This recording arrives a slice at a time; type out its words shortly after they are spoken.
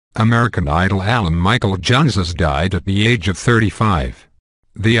American Idol alum Michael Johns has died at the age of 35.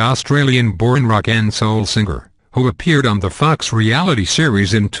 The Australian-born rock and soul singer, who appeared on the Fox reality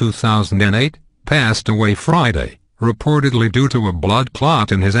series in 2008, passed away Friday, reportedly due to a blood clot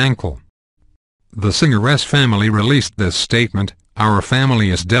in his ankle. The singer's family released this statement: "Our family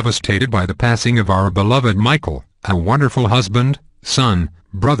is devastated by the passing of our beloved Michael, a wonderful husband, son,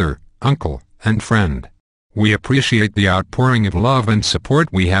 brother, uncle, and friend. We appreciate the outpouring of love and support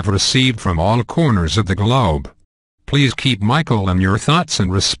we have received from all corners of the globe. Please keep Michael in your thoughts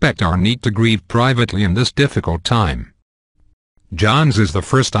and respect our need to grieve privately in this difficult time." Johns is the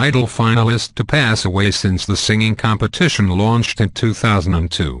first Idol finalist to pass away since the singing competition launched in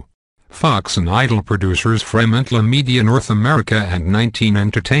 2002. Fox and Idol producers Fremantle Media North America and 19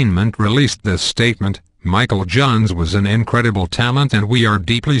 Entertainment released this statement: "Michael Johns was an incredible talent and we are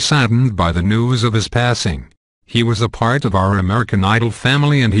deeply saddened by the news of his passing. He was a part of our American Idol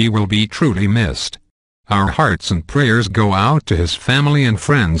family and he will be truly missed. Our hearts and prayers go out to his family and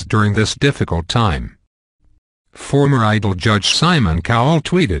friends during this difficult time." Former Idol judge Simon Cowell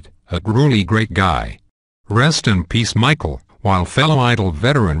tweeted, "A truly great guy. Rest in peace Michael," while fellow Idol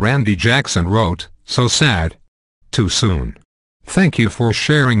veteran Randy Jackson wrote, "So sad. Too soon. Thank you for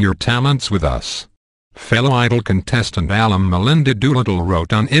sharing your talents with us." Fellow Idol contestant alum Melinda Doolittle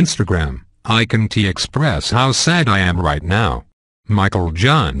wrote on Instagram, "I can't express how sad I am right now. Michael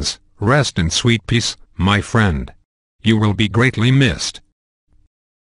Johns, rest in sweet peace, my friend. You will be greatly missed."